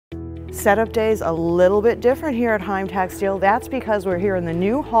Setup day's a little bit different here at Heimtextil. That's because we're here in the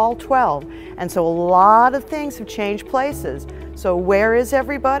new Hall 12, and so a lot of things have changed places. So where is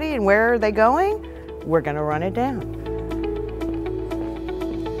everybody and where are they going? We're going to run it down.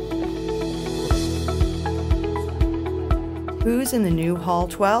 Who's in the new Hall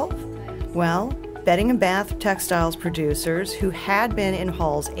 12? Well, bedding and bath textiles producers who had been in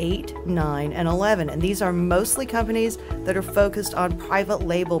Halls 8, 9, and 11, and these are mostly companies that are focused on private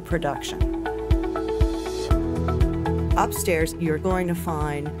label production. Upstairs, you're going to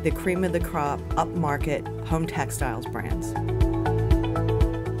find the cream of the crop, upmarket home textiles brands.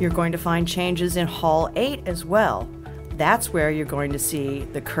 You're going to find changes in Hall 8 as well. That's where you're going to see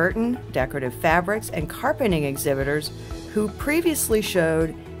the curtain, decorative fabrics, and carpeting exhibitors who previously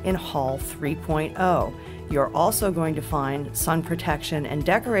showed in Hall 3.0. You're also going to find sun protection and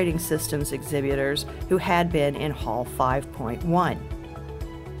decorating systems exhibitors who had been in Hall 5.1.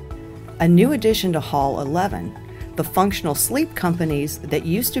 A new addition to Hall 11, the functional sleep companies that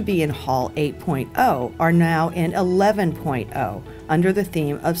used to be in Hall 8.0 are now in 11.0 under the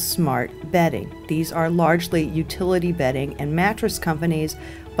theme of smart bedding. These are largely utility bedding and mattress companies,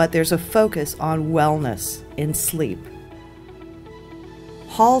 but there's a focus on wellness in sleep.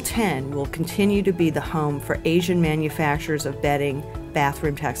 Hall 10 will continue to be the home for Asian manufacturers of bedding,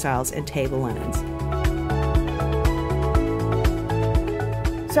 bathroom textiles, and table linens.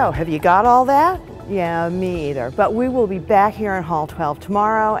 So, have you got all that? Yeah, me either. But we will be back here in Hall 12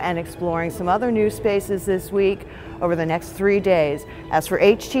 tomorrow and exploring some other new spaces this week over the next 3 days. As for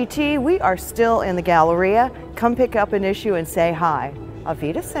HTT, we are still in the Galleria. Come pick up an issue and say hi. Auf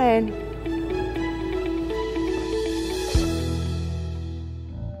Wiedersehen.